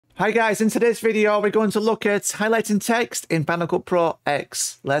Hi guys, in today's video we're going to look at highlighting text in Final Cut Pro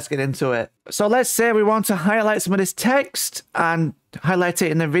X. Let's get into it. So let's say we want to highlight some of this text and highlight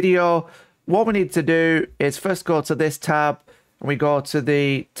it in the video. What we need to do is first go to this tab, and we go to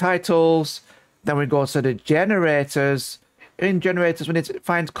the titles, then we go to the generators. In generators we need to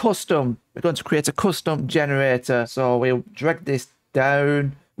find custom. We're going to create a custom generator. So we'll drag this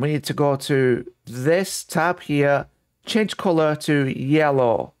down. We need to go to this tab here, change color to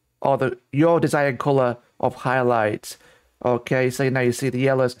yellow, or your desired color of highlight. Okay, so now you see the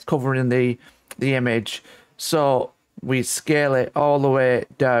yellow is covering the image. So we scale it all the way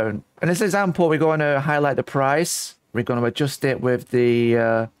down. In this example, we're going to highlight the price. We're going to adjust it with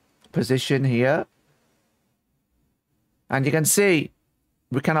the position here. And you can see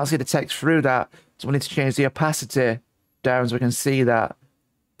we cannot see the text through that. So we need to change the opacity down so we can see that.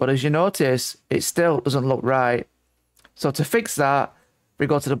 But as you notice, it still doesn't look right. So to fix that, we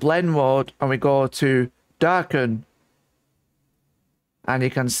go to the blend mode and we go to darken. And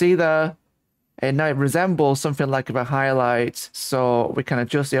you can see there, and now it resembles something like a highlight. So we can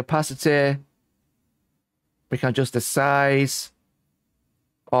adjust the opacity. We can adjust the size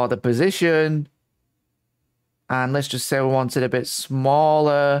or the position. And let's just say we want it a bit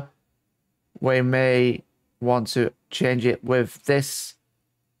smaller. We may want to change it with this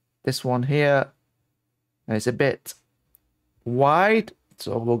one here. And it's a bit wide.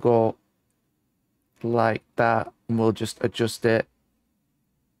 So we'll go like that, and we'll just adjust it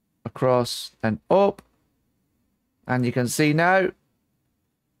across and up. And you can see now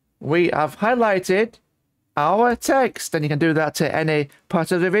we have highlighted our text, and you can do that to any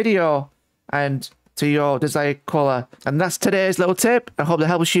part of the video and to your desired color. And that's today's little tip. I hope that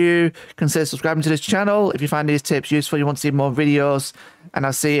helps you. Consider subscribing to this channel if you find these tips useful, you want to see more videos, and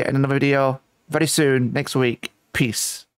I'll see you in another video very soon next week. Peace.